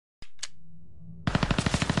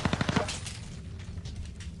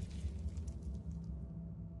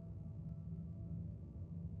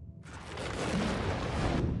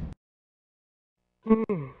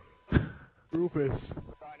Rufus.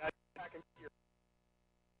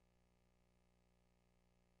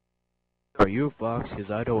 Are you a fox? Because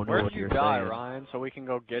I don't know Where what do you you're die, saying. Ryan, so we can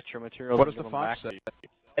go get your materials What and does give the them fox back say? to you?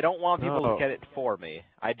 I don't want people No. to get it for me.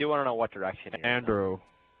 I do want to know what direction you're Andrew.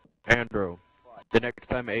 Andrew. The next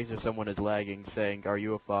time Ace or someone is lagging saying, are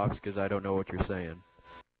you a fox? Because I don't know what you're saying.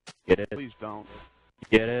 Get it? Please don't.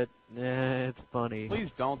 Get it? It's funny. Please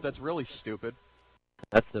don't. That's really stupid.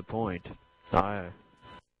 That's the point. Oh,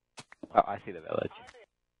 I see the village.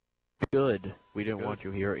 Good. We didn't Good. want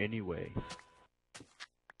you here anyway.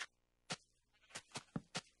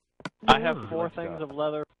 I have Ooh, 4 let's things go. of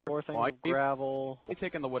leather, 4 things Well, of gravel. You're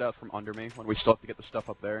taking the wood out from under me when we still have to get the stuff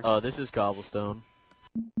up there. This is cobblestone.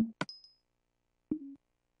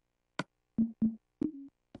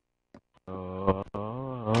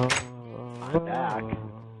 I'm back.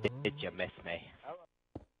 Did you miss me?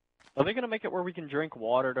 Are they gonna make it where we can drink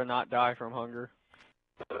water to not die from hunger?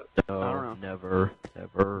 No, I don't know. never,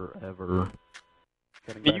 ever, ever.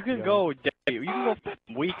 Getting You back can together. go you can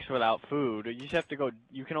go weeks without food. You just have to go.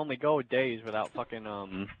 You can only go days without fucking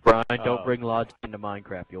Brian, don't bring logic into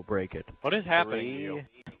Minecraft. You'll break it. What is happening to you?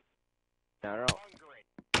 I don't know.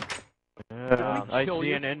 I kill see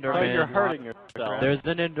you? an Oh, Enderman. you're hurting yourself. There's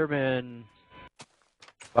an Enderman.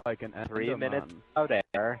 Like an 3 minutes Enderman. without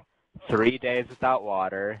air, 3 days without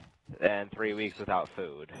water, and 3 weeks without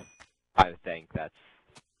food. I think that's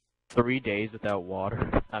 3 days without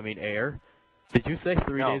water. I mean air. Did you say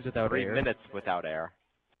 3 days without 3 air? minutes without air.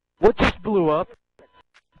 What just blew up?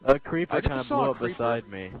 A I creeper just kind of saw blew a up creeper. beside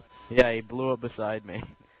me. Yeah, he blew up beside me.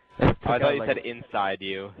 Oh, I thought you said inside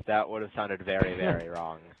you. That would have sounded very, very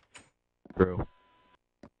wrong. True.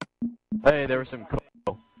 Hey, there was some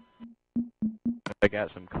coal. I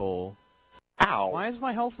got some coal. Ow! Why is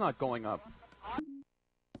my health not going up?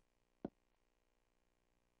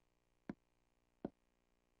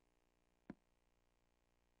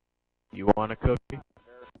 You want a cookie?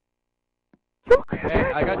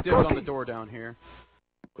 Hey, I got dibs on the door down here.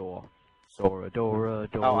 Door. Dora.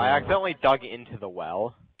 Oh, I accidentally dug into the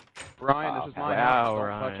well. Brian, this is my Wow, house.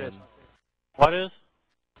 Don't touch it. Ryan. What is?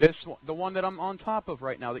 The one that I'm on top of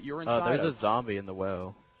right now that you're inside There's of. a zombie in the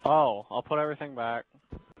well. Oh, I'll put everything back.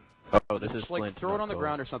 Oh, this is Just, like, flint. throw it not on the coal.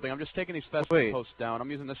 ground or something. I'm just taking these specimen Wait. posts down. I'm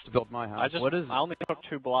using this to build my house. I only took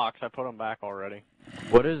 2 blocks. I put them back already.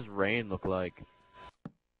 What does rain look like?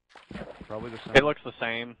 Probably the same. It looks the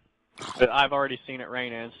same. But I've already seen it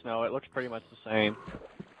rain and snow. It looks pretty much the same.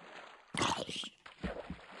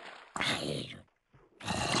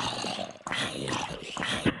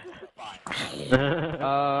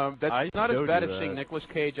 That's I not as showed bad you as seeing that. Nicolas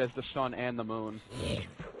Cage as the sun and the moon.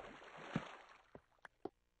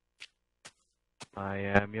 I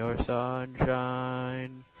am your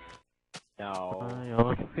sunshine. No. My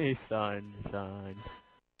only sunshine.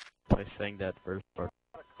 I sang that first part.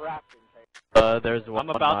 There's one.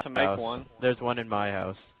 I'm about in to my make house. one. There's one in my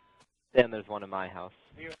house. Then there's one in my house.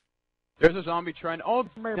 There's a zombie trying. Oh,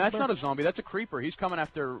 that's not a zombie. That's a creeper. He's coming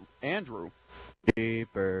after Andrew.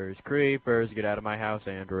 Creepers, creepers, get out of my house,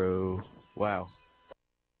 Andrew. Wow.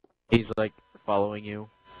 He's like following you.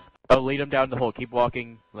 Oh, lead him down the hole. Keep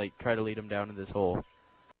walking. Like, try to lead him down in this hole.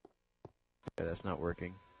 Okay, that's not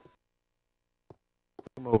working.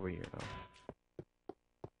 Come over here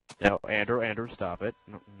now. No, Andrew, stop it.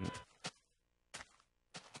 No,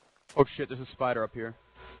 Oh shit, there's a spider up here.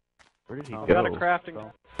 where did he Oh. go? Got a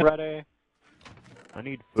crafting ready. I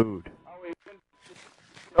need food.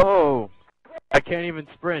 Oh! I can't even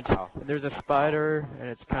sprint. Oh. There's a spider, and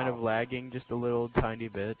it's kind of lagging just a little tiny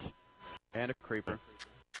bit. And a creeper.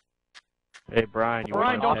 Hey, Brian, you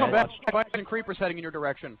Brian, want don't come pet? back. Spiders and creepers heading in your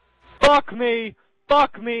direction. Fuck me!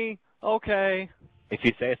 Fuck me! Okay. If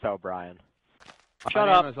you say so, Brian. Shut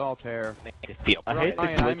My up. name is Altair. Make it feel I hate the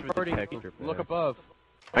Brian, glitch I'm with the already. texture Look pack. above.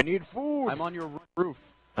 I need food! I'm on your roof.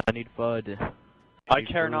 I need FUD. I need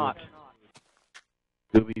care food. not.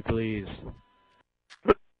 Scooby, please.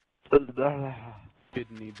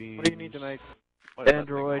 Kidney beans. What do you need to make? What is that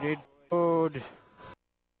Andrew, I need food.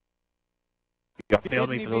 You failed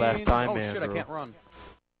me Kidney for the last beans. time, Oh Andrew. shit, I can't run.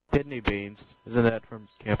 Kidney beans. Isn't that from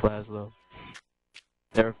Camp Laszlo?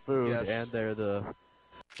 They're food, Yes. and they're the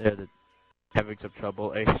having some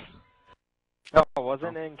trouble. Ace. No,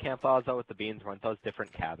 wasn't in Camp Laszlo with the beans, weren't those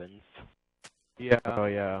different cabins? Yeah. Oh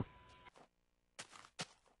yeah.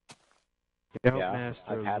 Yeah, Master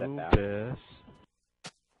I've had it back. Lupus.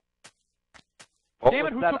 What Damn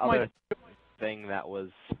was it, who that took other my... thing that was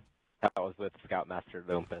with Scoutmaster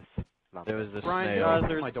Lumpus? There was the Brian, snail.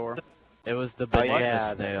 get off my door. It was the Oh banana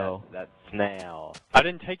yeah, snail. that snail. I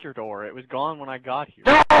didn't take your door. It was gone when I got here.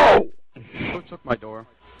 No! Who took my door?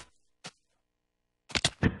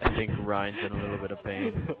 I think Ryan's in a little bit of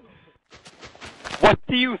pain. What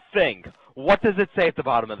do you think? What does it say at the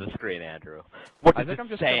bottom of the screen, Andrew? What I does think it I'm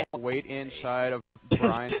just say? gonna wait inside of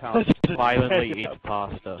Brian's house. Violently eats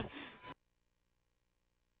pasta.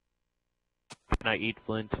 Can I eat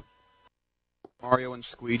Flint? Mario and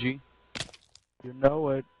Squeegee. You know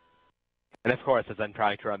it. And of course, as I'm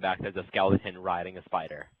trying to run back, there's a skeleton riding a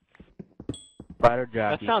spider. Spider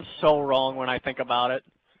That jockey. sounds so wrong when I think about it.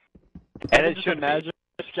 And I it just should imagine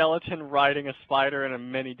a skeleton riding a spider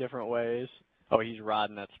in many different ways. Oh, he's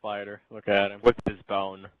riding that spider. Look at him. with his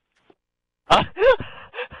bone.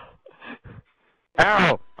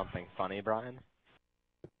 Ow! Something funny, Brian?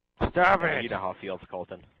 Stop Yeah, it! you know how it feels,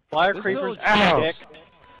 Colton. Why are This creepers village- Ow! dick?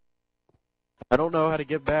 I don't know how to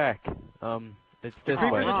get back. It's this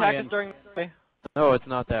Creepers way. attack us during the day. No, it's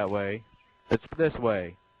not that way. It's this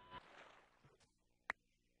way.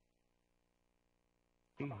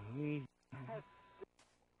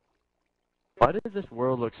 Why does this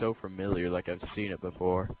world look so familiar, like I've seen it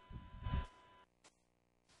before?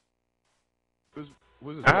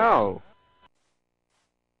 What is Ow!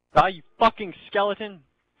 Die, you fucking skeleton!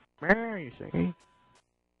 Where you see?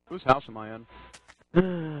 Whose house am I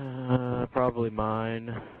in? Probably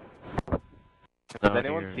mine. Has Not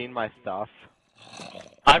anyone here. seen my stuff?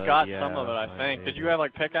 I've got yeah, some of it, I I think. Did did. you have,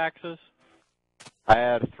 like, pickaxes? I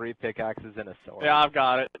had 3 pickaxes and a sword. Yeah, I've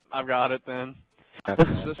got it. I've got it, then. This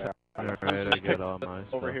is this Alright, I got all my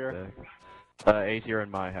stuff Over here. back. Ace, you're in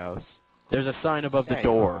my house. There's a sign above the Thanks,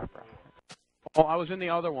 door. Brian. Oh, I was in the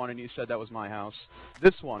other one, and you said that was my house.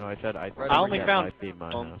 This one. No, I said I I only that found might be my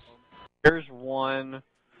some. house. Here's one.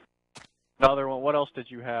 Another one. What else did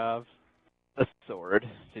you have? The sword.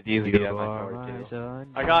 Did you You have my are sword my too? sunshine.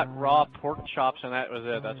 I got raw pork chops, and that was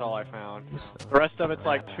it. That's all I found. The rest of it's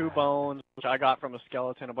like 2 bones, which I got from a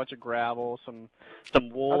skeleton, a bunch of gravel, some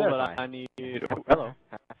wool there's that mine. I need. Oh, hello.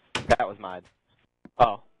 That was mine.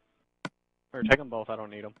 Oh. Here, take them both. I don't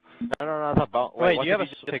need them. No, that's a bone. Wait, what do you have did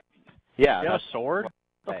a just pick? Yeah, you have that's a sword? What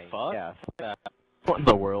the thing. fuck? Yeah. Yeah. What in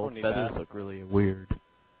the world? Don't need Feathers that. look really weird.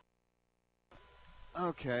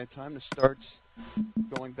 Okay, time to start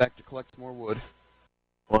going back to collect more wood.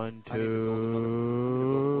 1, I need to build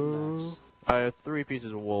another- two. I have 3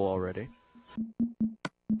 pieces of wool already.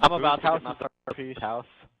 I'm about to house get my is the third piece. house.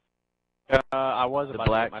 I was The about to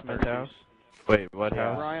get my blacksmith third house? piece. Wait, what Yeah.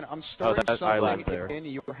 house? Brian, I'm starting I live something there. in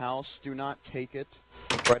your house. Do not take it,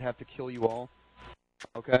 or I'd have to kill you all.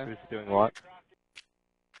 Okay? Who's doing what?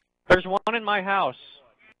 There's one in my house.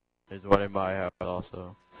 There's one in my house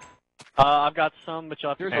also. I've got some, but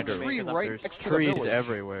you'll have to There's come a to me, tree 'cause I'm- right There's next to the trees village.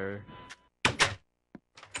 everywhere.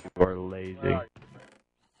 You are lazy.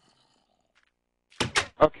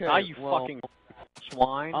 Okay, Ah, you well, fucking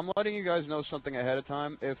swine. I'm letting you guys know something ahead of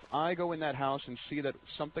time. If I go in that house and see that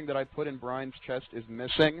something that I put in Brian's chest is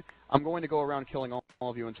missing, I'm going to go around killing all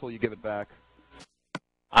of you until you give it back.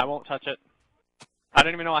 I won't touch it. I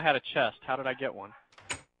didn't even know I had a chest. How did I get one?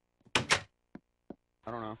 I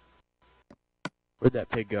don't know. Where'd that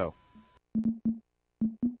pig go?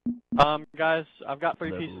 Guys, I've got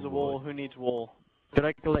 3 Level pieces of wool. wood. Who needs wool? Could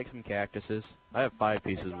I collect some cactuses? I have 5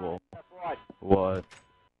 pieces of wool. What?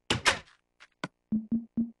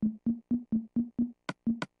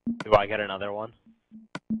 Do I get another one?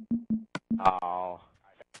 Oh,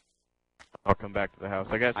 I'll come back to the house.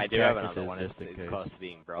 I got some I do have cactuses another one. just It's in case. close to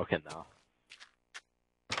being broken though.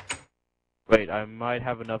 Wait, I might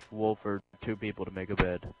have enough wool for 2 people to make a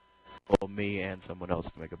bed. Well, me and someone else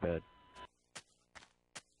to make a bed.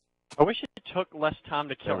 I wish it took less time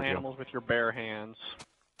to kill There we go. animals with your bare hands.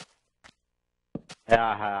 Yeah,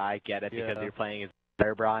 I get it because Yeah. you're playing as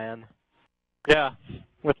better, Brian. Yeah,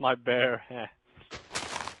 with my bare hands.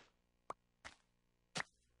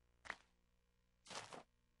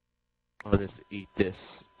 I'll just eat this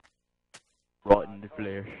rotten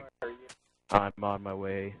flesh. I'm on my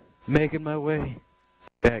way. Making my way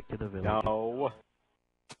back to the village. No.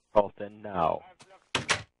 Colton, no.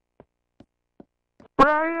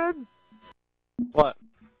 Brian! What?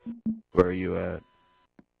 Where are you at?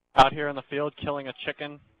 Out here in the field killing a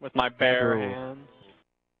chicken with my bare Andrew. hands.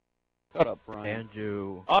 Shut up, Brian.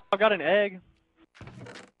 Andrew. Oh, I got an egg.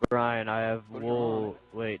 Brian, I have What do you wool. want?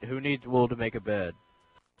 Wait, who needs wool to make a bed?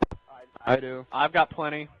 I do. I've got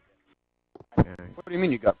plenty. Okay. What do you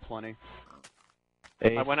mean you got plenty?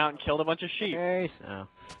 Ace. I went out and killed a bunch of sheep. Ace. Oh.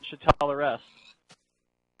 You should tell the rest.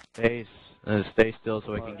 Ace. Stay still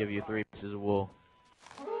so I can give you 3 pieces of wool.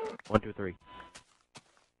 1, 2, 3.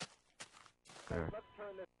 There.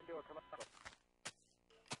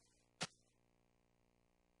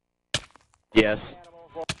 Yes.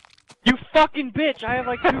 You fucking bitch! I have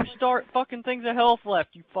like 2 fucking things of health left,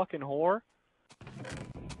 you fucking whore.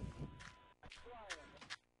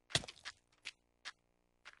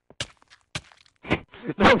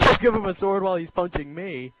 No, don't give him a sword while he's punching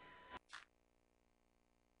me.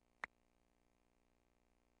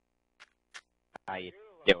 How you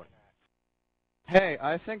doing? Hey,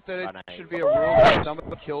 I think that it Oh, no, should be a rule that if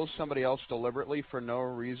somebody kills somebody else deliberately for no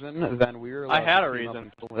reason, then we're allowed I had to a team up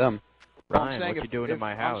reason. and kill them. Ryan, what you doing in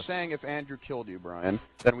my house? I'm saying if Andrew killed you, Brian,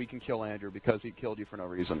 then we can kill Andrew because he killed you for no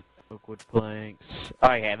reason. Liquid planks.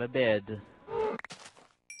 I have a bed.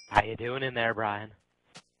 How you doing in there, Brian?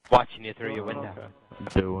 Watching you through your window. Okay. I'm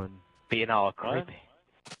doing. Being all What? creepy.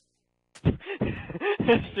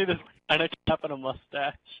 See this kind of cap and a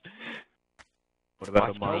mustache. What about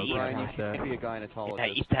Watch a my No, mono eat, Brian, you mustache? can't be a Yeah,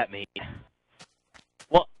 gynecologist. eat that meat.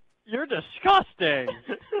 Well, you're disgusting.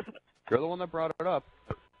 You're the one that brought it up.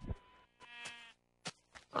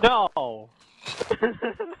 No.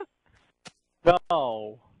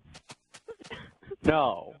 No.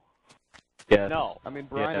 No. Yes. No. I mean,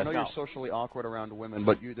 Brian, I know no. you're socially awkward around women,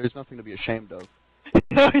 but there's nothing to be ashamed of.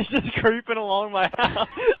 No, he's just creeping along my house.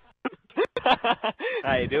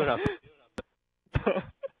 How you doing up?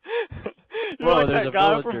 You're Whoa, like there's that a guy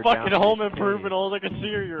villager from fucking down Home this Improvement. cave. All I can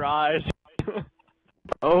see are your eyes.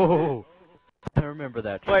 Oh, I remember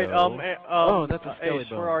that show. Wait, oh, that's a skelly Ace,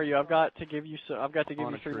 bone. where are you? I've got to give you On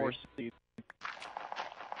a 3 tree. more seeds.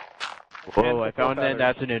 Whoa, and I football found that. feathers.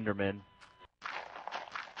 That's an Enderman.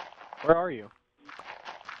 Where are you?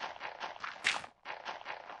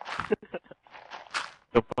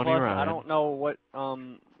 So funny, Plus, Ryan. I don't know what,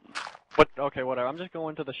 okay, whatever. I'm just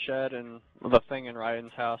going to the shed and the thing in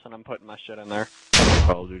Ryan's house, and I'm putting my shit in there.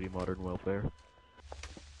 Call of Duty Modern Warfare.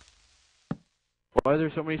 Why are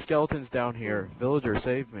there so many skeletons down here? Villager,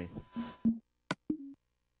 save me. Come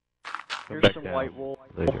Here's back some down. white wool.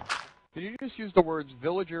 Later. Did you just use the words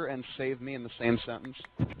villager and save me in the same sentence?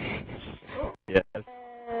 Yes.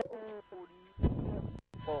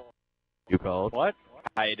 You called? What?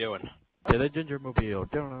 How you doing? To the Ginger Mobile.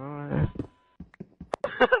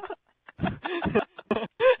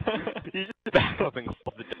 You just back up and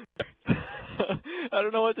close the door. I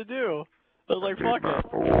don't know what to do. I was like, fuck it.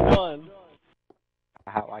 I'm done.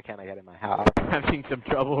 Why can't I get in my house? Having some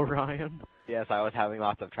trouble, Ryan? Yes, I was having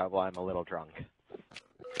lots of trouble. I'm a little drunk.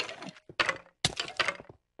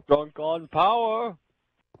 Drunk on power.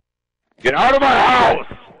 Get out of my house!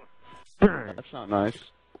 That's not nice.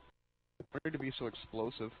 Why need to be so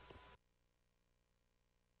explosive?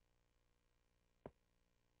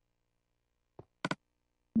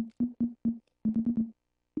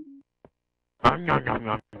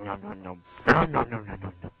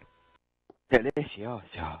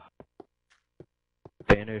 Delicioso.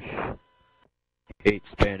 Spanish. Hate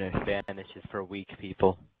Spanish. Spanish is for weak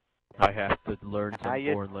people. I have to learn some How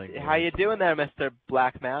you, foreign language. how you doing there, Mr.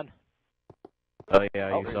 Black Man? Oh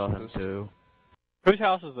yeah, Oh, you saw him this- too. Whose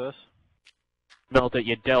house is this? Melt it,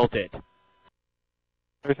 you dealt it.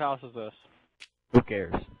 Whose house is this? Who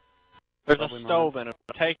cares? There's Probably a mine. stove in it.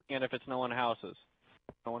 I'm taking it if it's no one houses.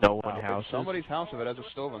 No one house. houses. Somebody's house if it has a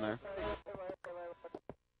stove in there.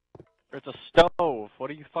 It's a stove. What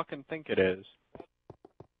do you fucking think it is?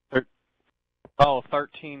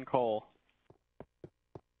 13 coal.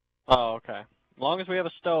 Oh, okay. As long as we have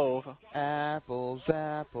a stove. Apples,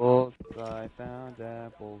 apples, I found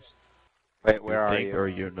apples. Wait, where you are think you? Or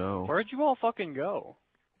you know. Where'd you all fucking go?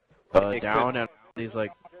 Down at these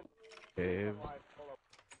like caves.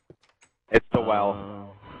 It's the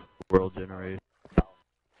well. World generation.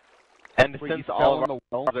 And Wait, since you all fell of in our the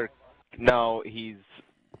well? other... No, he's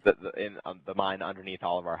in the mine underneath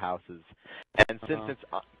all of our houses. And since it's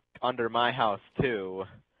under my house, too,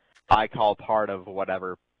 I call part of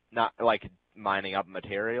whatever... Not, like, mining up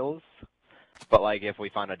materials, but, like, if we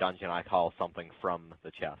find a dungeon, I call something from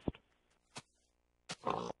the chest.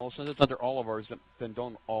 Well, since it's under all of ours, then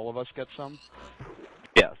don't all of us get some?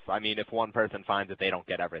 Yes, I mean, if one person finds it, they don't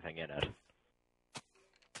get everything in it.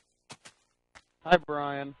 Hi,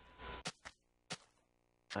 Brian.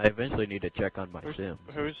 I eventually need to check on my Sims.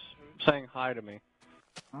 Who's saying hi to me?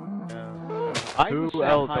 I Who was saying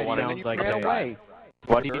else hi to you, and sounds you like ran that? away.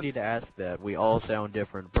 Why do you need to ask that? We all sound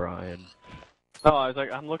different, Brian. Oh, I was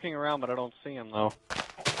like, I'm looking around, but I don't see him, though.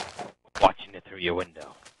 Watching it through your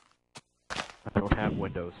window. I don't have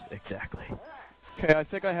windows. Exactly. Okay, I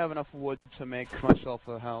think I have enough wood to make myself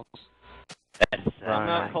a house. That's, I'm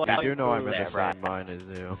not I collecting do know I'm in food. the same mine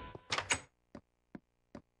as you.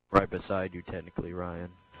 Right beside you, technically, Ryan.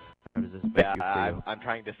 How does this make Yeah, you feel? I'm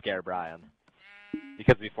trying to scare Brian.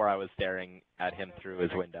 Because before I was staring at him through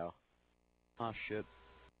his window. Ah, shit.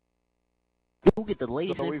 You'll get the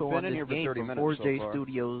latest So we've info been on in this here for game 30 from minutes so 4J far.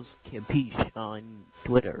 Studios Campeche on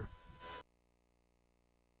Twitter.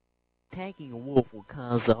 Attacking a wolf will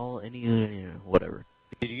cause all any whatever.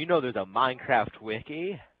 Did you know there's a Minecraft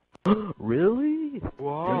wiki? Really? Who's the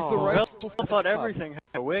Oh. right? I thought everything had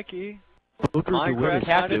a wiki. Booker Minecraft DeWitt is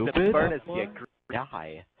had it, The stupid? furnace you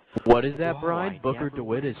die. What is that, Whoa, Brian? I Booker never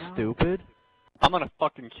DeWitt is would've stupid? I'm gonna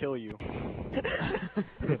fucking kill you.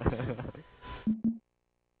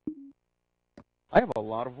 I have a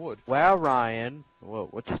lot of wood. Wow, Ryan. Whoa,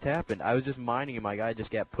 what just happened? I was just mining and my guy just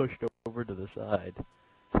got pushed over to the side.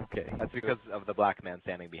 Okay. That's because of the black man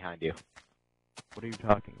standing behind you. What are you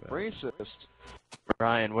talking about? Racist.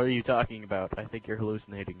 Ryan, what are you talking about? I think you're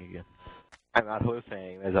hallucinating again. I'm not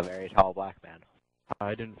hallucinating. There's a very tall black man.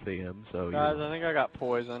 I didn't see him, so Guys, I think I got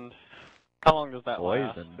poisoned. How long does that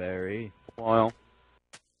last? Boysenberry. Well,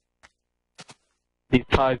 These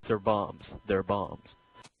pipes are bombs. They're bombs.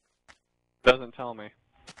 Doesn't tell me.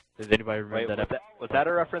 Does anybody Wait, remember was that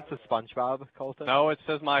a reference to SpongeBob, Colton? No, it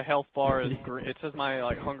says my health bar is green. It says my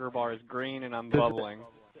like hunger bar is green and I'm bubbling.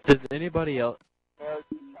 Does anybody else?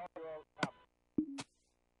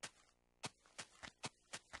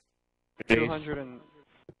 200 and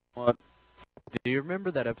what? Do you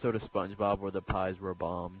remember that episode of SpongeBob where the pies were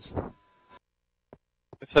bombs?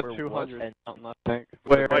 it said Where 200 what? something, I think.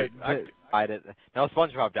 Where Wait, No,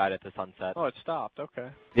 SpongeBob died at the sunset. oh, it stopped. Okay.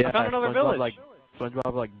 yeah, I found another SpongeBob, village.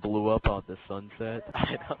 SpongeBob like blew up on the sunset,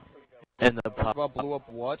 I know. and the pie. SpongeBob blew up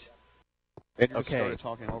what? Andrew Okay. started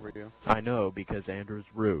talking over you. I know because Andrew's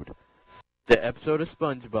rude. The episode of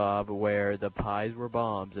SpongeBob where the pies were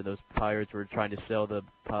bombs and those pirates were trying to sell the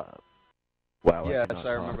pie. Wow. Yes, cannot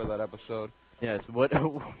I remember talk. that episode. Yes.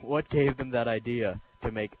 What gave them that idea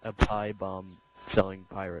to make a pie bomb selling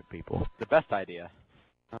pirate people? The best idea.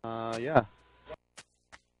 Yeah.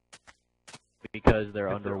 Because they're Because they're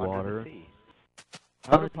underwater. Under the sea.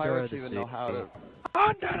 How do Under pirates the even know how to?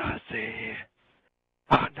 Under the sea.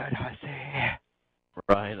 Under the sea.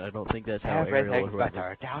 Ryan, I don't think that's how Ariel Everything's or better.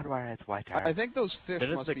 whoever. Down where it's wetter. I think those fish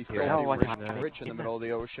Didn't must the be Grill filthy one rich, time- rich in the middle of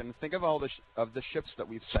the ocean. Think of all the of the ships that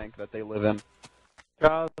we've sank that they live in.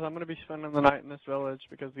 Guys, I'm gonna be spending the night in this village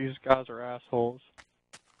because these guys are assholes.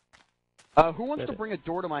 Who wants Did to it. bring a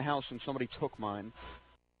door to my house and somebody took mine?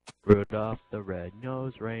 Rudolph the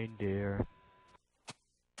red-nosed reindeer.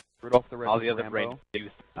 Rudolph the All the Red-Nosed other Rambo. brain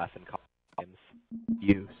juice stuff and games.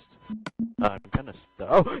 Used. I'm kind of stuck.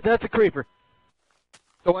 Oh, that's a creeper.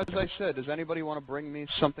 So as I said, does anybody want to bring me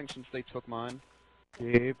something since they took mine?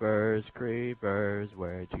 Creepers, creepers,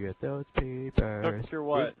 where'd you get those creepers? Look, you're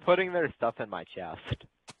what? Who's putting their stuff in my chest?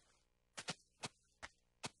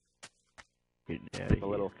 Getting out of I'm a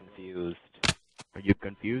little confused. Are you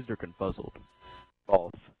confused or confuzzled?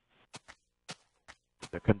 Both.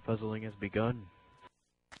 The confuzzling has begun.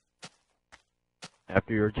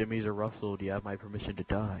 After your jimmies are rustled, you have my permission to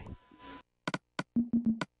die.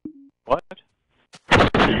 What?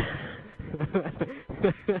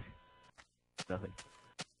 Nothing.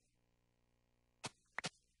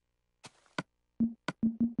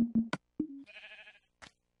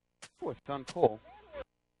 Oh, it's done cool.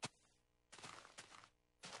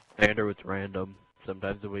 Andrew, it's random.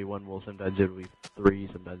 Sometimes it'll be one wool, sometimes it'll be 3,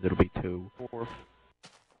 sometimes it'll be 2. 4.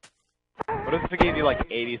 What if I gave you like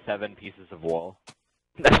 87 pieces of wool?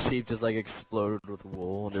 That sheep just like exploded with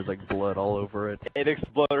wool and there's like blood all over it. It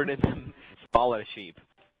exploded into smaller sheep.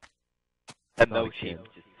 And Not those sheep again.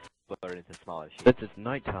 just exploded into smaller sheep. Since it's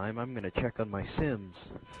nighttime, I'm gonna check on my Sims.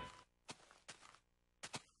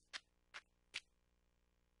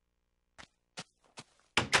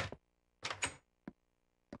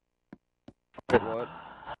 Wait, what?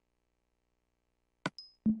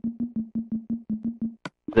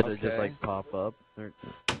 Did it just Okay. like pop up? Or...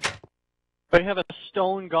 They have a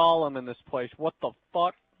stone golem in this place. What the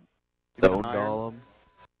fuck? Stone Iron? Golem?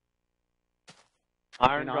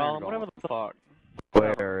 Iron An golem? iron Whatever the fuck.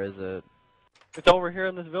 Where is it? It's over here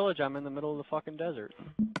in this village. I'm in the middle of the fucking desert.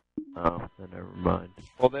 Oh, then never mind.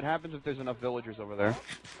 Well, that happens if there's enough villagers over there.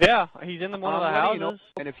 Yeah, he's in one of the letting you houses.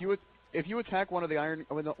 know, and if you attack one of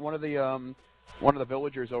the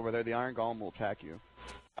villagers over there, the Iron Golem will attack you.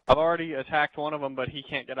 I've already attacked one of them, but he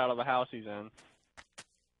can't get out of the house he's in.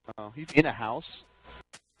 Oh, he's in a house.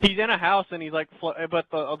 He's in a house and he's like, but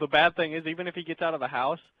the bad thing is, even if he gets out of the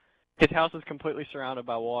house, his house is completely surrounded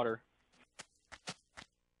by water.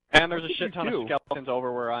 And there's a shit ton of skeletons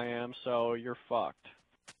over where I am, so you're fucked.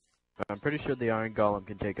 I'm pretty sure the Iron Golem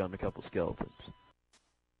can take on a couple skeletons.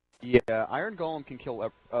 Yeah, Iron Golem can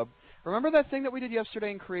kill. Remember that thing that we did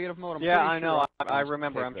yesterday in creative mode? I'm Yeah, pretty I know. sure I Iron Golem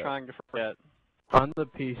remember. can I'm take trying to forget. On the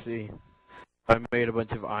PC, I made a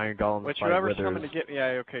bunch of Iron Golems Which fight whoever's withers. coming to get, yeah,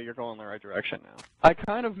 okay, you're going the right direction now. that. I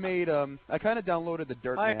kind of downloaded the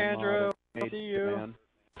Dirt Hi, Man Andrew. mod and made See you. Man.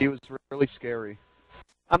 He was really scary.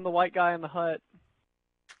 I'm the white guy in the hut.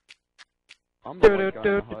 I'm the white guy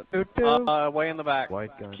in the hut. Way in the back.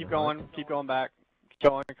 White guy in Keep the hut. going. Keep going back. Keep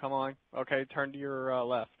going. Come on. Okay, turn to your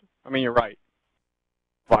left. I mean your right.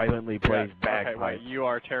 Violently plays Okay, bagpipes. wait. You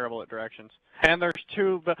are terrible at directions. And there's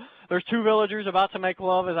two villagers about to make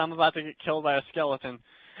love as I'm about to get killed by a skeleton.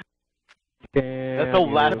 That's the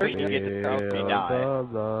last thing you get to see me die.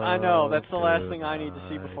 I know. That's the last thing I need to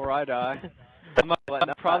see before I die. I'm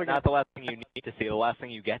probably Not the last thing you need to see, the last thing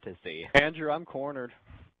you get to see. Andrew, I'm cornered.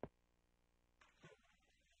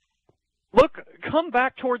 Look, come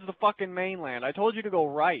back towards the fucking mainland. I told you to go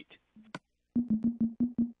right.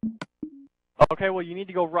 Okay, well, you need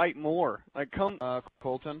to go right more. Like, come...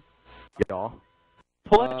 Colton? Yeah.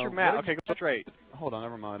 Pull out your map. Okay, go straight. Hold on,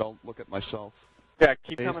 never mind. I'll look at myself. Yeah,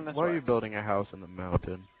 keep coming this Why way. are you building a house in the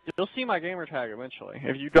mountain? You'll see my gamer tag eventually.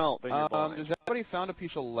 If you don't, then you're blind. Has anybody found a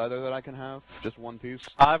piece of leather that I can have? Just one piece?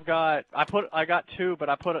 I got two, but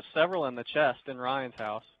I put several in the chest in Ryan's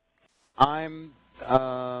house. Actually,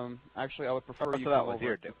 I would prefer you that come was over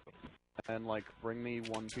here, dude. and, like, bring me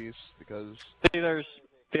one piece, because... See, there's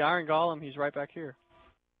the Iron Golem. He's right back here.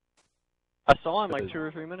 I saw him like 2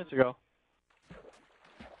 or 3 minutes ago.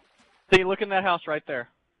 See, look in that house right there.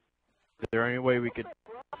 Is there any way we could...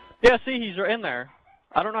 Yeah, see, he's in there.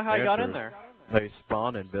 I don't know how he got in there. They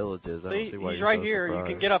spawn in villages. I don't see why he's you're right so here. surprised.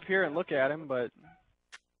 You can get up here and look at him, but...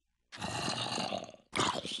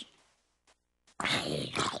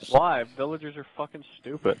 Why? Villagers are fucking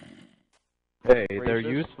stupid. Hey, they're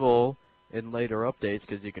Racist. useful in later updates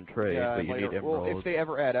because you can trade, Yeah, but you later, need emeralds. well, if they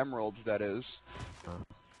ever add emeralds, that is.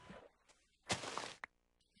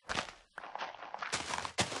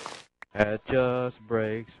 It just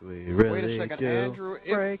breaks, we really Wait a second, do. Andrew.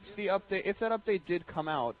 Breaks. If that update did come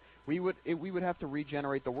out, we would have to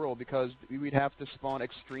regenerate the world because we'd have to spawn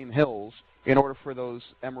extreme hills in order for those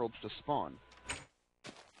emeralds to spawn.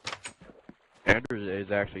 Andrew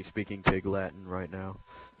is actually speaking Pig Latin right now.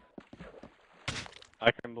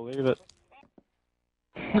 I can believe it.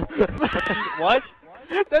 What?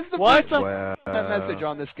 That's the What? first time Wow. that message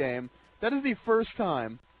on this game. That is the first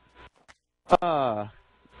time.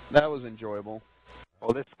 That was enjoyable.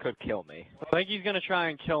 Well, this could kill me. I think he's gonna try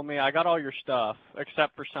and kill me. I got all your stuff,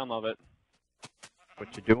 except for some of it.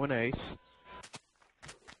 What you doing, Ace?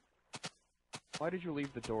 Why did you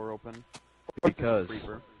leave the door open? Because.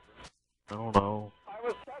 Creeper. I don't know.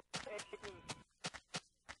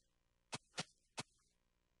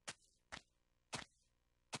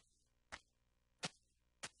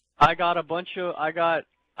 I got a bunch of. I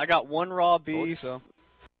got one raw beef, So.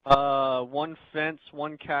 one fence,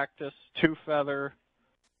 one cactus, 2 feather,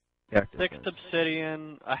 Cactus 6 fence.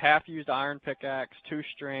 obsidian, a half-used iron pickaxe, 2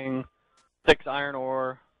 string, 6 iron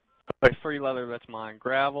ore. Wait, 3 leather. That's mine.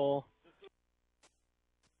 Gravel.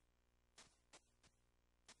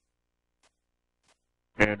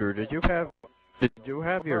 Andrew, did you have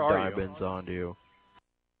your Where are you? diamonds on you?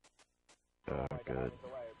 Oh, good.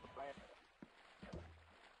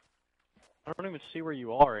 I don't even see where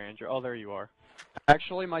you are, Andrew. Oh, there you are.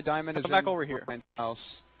 Actually, my diamond is Come back in over here. Brian's house,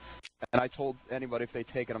 and I told anybody if they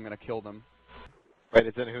take it, I'm gonna kill them. Wait,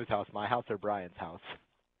 it's in whose house? My house or Brian's house?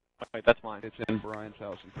 Wait, that's mine. It's in Brian's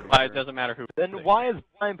house. I'm pretty It sure. doesn't matter who. Then why is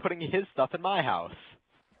Brian putting his stuff in my house?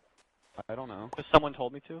 I don't know. Because someone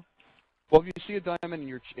told me to. Well, if you see a diamond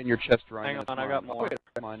in your chest, Ryan, Hang then it's on, I mine. got more. Oh, wait,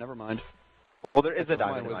 never mind. Never mind. Well, there is a That's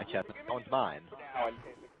diamond in mine. my chest. That one's mine.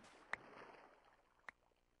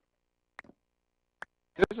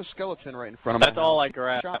 There's a skeleton right in front of me. That's all I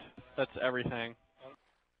grabbed. That's everything.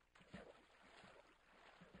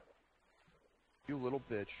 You little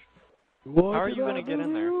bitch. What How are you gonna get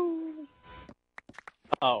in there?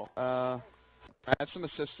 Oh. I have some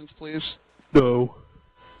assistance, please. No.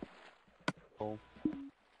 Oh.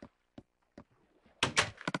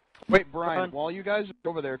 Wait, Brian, Fine. while you guys are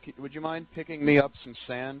over there, would you mind picking me up some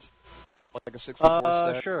sand? Like a 64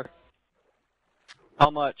 stack? Sure. How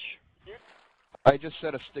much? I just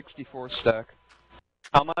said a 64 stack.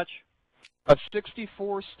 How much? A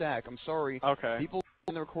 64 stack, I'm sorry. Okay. People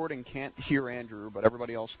in the recording can't hear Andrew, but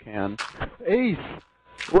everybody else can. Ace!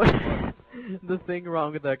 What? The thing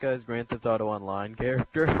wrong with that guy's Grand Theft Auto Online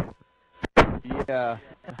character? Yeah.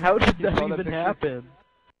 How did You that saw that even picture? happen?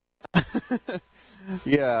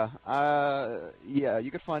 Yeah, you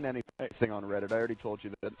could find anything on Reddit. I already told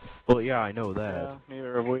you that. Well, yeah, I know that. Yeah,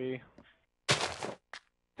 neither have we.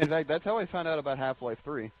 In fact, that's how I found out about Half-Life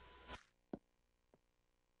 3.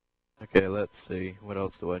 Okay, let's see. What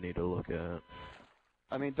else do I need to look at?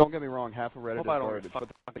 I mean, don't get me wrong, half of Reddit Hope is I don't garbage, get but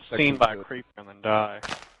the seen by a good. creeper and then die.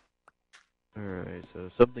 Alright, so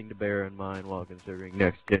something to bear in mind while considering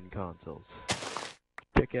next-gen consoles.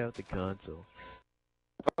 Check out the console.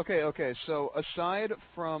 Okay, so aside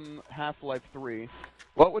from Half-Life 3,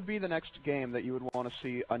 what would be the next game that you would want to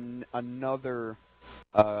see another,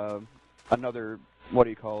 what do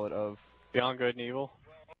you call it, of... Beyond Good and Evil?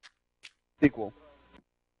 Sequel.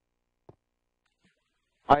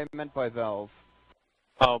 I meant by Valve.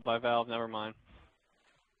 Oh, by Valve, never mind.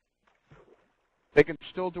 They can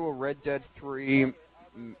still do a Red Dead 3...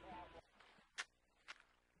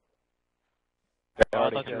 I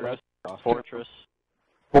thought you were Fortress.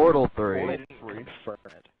 Portal 3. Portal 3.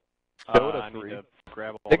 I Dota need 3. to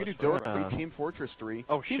grab all They could do this Dota crap. 3, Team Fortress 3.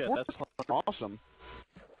 Oh Team shit, Fortress that's 3 is awesome.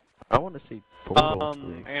 I want to see Portal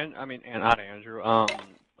 3. and not Andrew.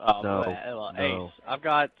 No. Ace. I've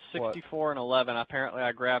got 64 and 11. Apparently,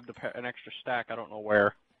 I grabbed an extra stack. I don't know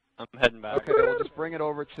where. I'm heading back. Okay, we'll just bring it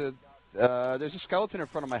over to... there's a skeleton in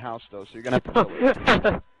front of my house, though, so you're gonna have to kill it. This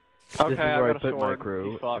is Okay, I've where I got a put my sword.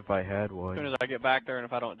 crew, He's fucked. if I had As soon one. as I get back there, and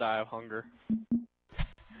if I don't die of hunger.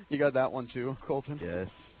 You got that one, too, Colton? Yes.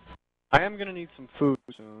 I am gonna need some food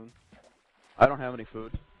soon. I don't have any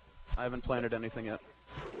food. I haven't planted anything yet.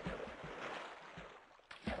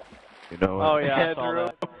 You know what? Oh yeah, I saw Andrew,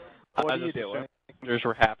 that. what I are you just doing? assumed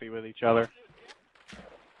were happy with each other.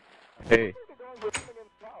 Hey.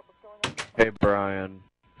 Hey, Brian.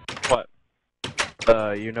 What?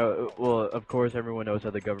 You know, well, of course everyone knows how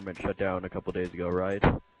the government shut down a couple days ago, right?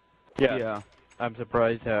 Yeah. I'm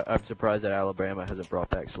surprised that Alabama hasn't brought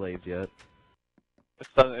back slaves yet.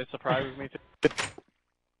 It surprises me too.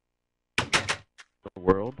 The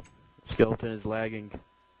world? Skeleton is lagging.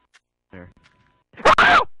 There.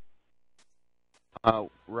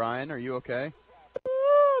 Ryan, are you okay?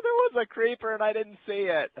 Ooh, there was a creeper and I didn't see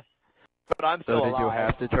it. But I'm So still did you alive.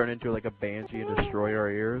 have to turn into like a banshee and destroy our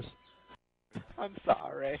ears? I'm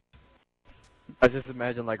sorry. I just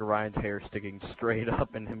imagine like Ryan's hair sticking straight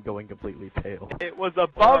up and him going completely pale. It was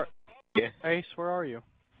above. Ace, where are you?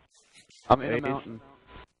 I'm in a Ace? mountain.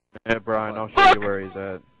 Yeah, Brian, I'll show you where he's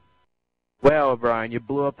at. Well, Brian, you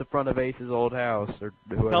blew up the front of Ace's old house, or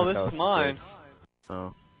whoever's No, this house is it mine.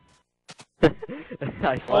 Oh. Oh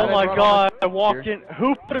my brought all god, my I walked here. in.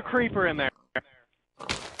 Who put a creeper in there?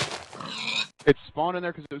 It spawned in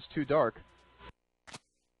there because it was too dark.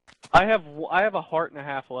 I have a heart and a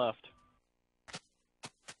half left.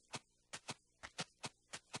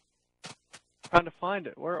 Trying to find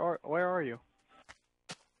it. Where are you?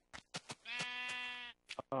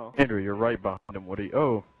 Oh. Andrew, you're right behind him. What are you?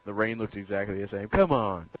 Oh, the rain looks exactly the same. Come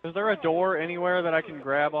on. Is there a door anywhere that I can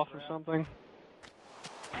grab off of something?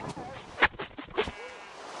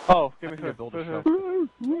 Oh, give me I need to food. build a Food, shelter.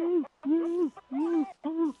 food.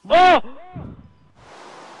 Oh!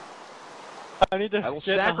 I need to I will get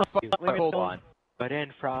in the sacrifice hut. Leave me Hold alone. on. But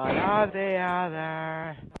in front of the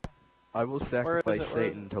other. I will Where is sacrifice it? Where is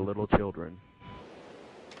Satan to little children.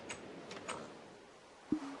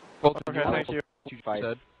 Colton, Okay, you thank you. Fight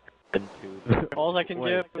said. into. All I can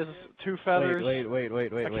Wait. give is 2 feathers, Wait, a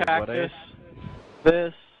what cactus, Ace?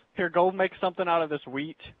 this. Here, go make something out of this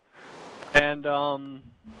wheat. And,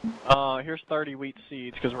 here's 30 wheat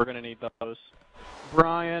seeds, because we're gonna need those.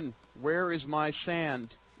 Brian, where is my sand?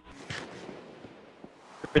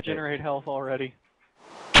 Regenerate health already.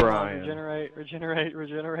 Brian.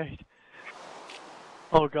 Regenerate.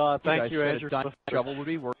 Oh god, You guys thank you, said a Andrew. diamond shovel would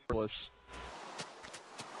be worthless.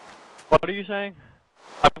 What are you saying?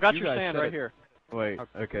 I've got You your guys sand said right it. here. Wait,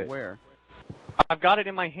 okay. Where? I've got it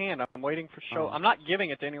in my hand. I'm waiting for show. Oh. I'm not giving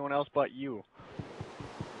it to anyone else but you.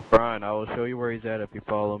 Brian, I will show you where he's at if you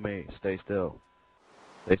follow me. Stay still.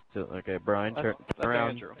 Stay still. Okay, Brian, turn That's around.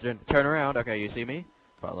 Andrew. Turn around. Okay, you see me?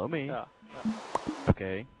 Follow me. Yeah.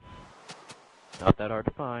 Okay. Not that hard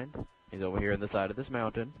to find. He's over here on the side of this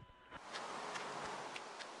mountain.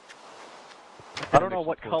 I don't know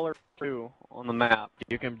what color to do on the map.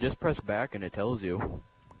 You can just press back and it tells you.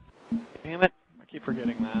 Damn it. I keep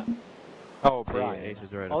forgetting that. Oh, Hey, Brian. Ace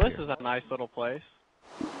is right Oh, up this here. is a nice little place.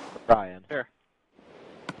 Brian. Here.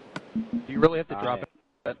 Do you really have to drop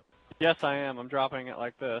it? Yes, I am. I'm dropping it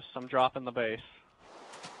like this. I'm dropping the base.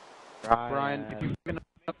 Brian, if you're gonna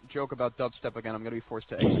joke about dubstep again, I'm gonna be forced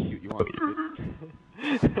to execute you on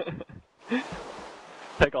it.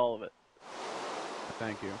 Take all of it.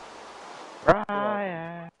 Thank you.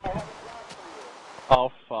 Brian.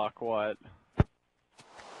 Oh fuck! What?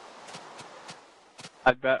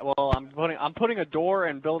 I bet. Well, I'm putting a door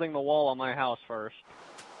and building the wall on my house first.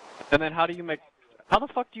 And then how do you make? How the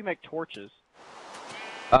fuck do you make torches?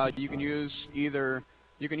 You can use either.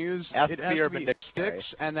 You can use. Ask It the has to Urban be Dictionary.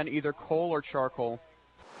 sticks and then either coal or charcoal.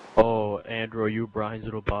 Oh, Andrew, are you Brian's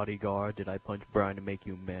little bodyguard? Did I punch Brian to make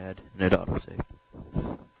you mad? And it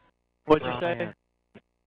autosaved. What'd you say?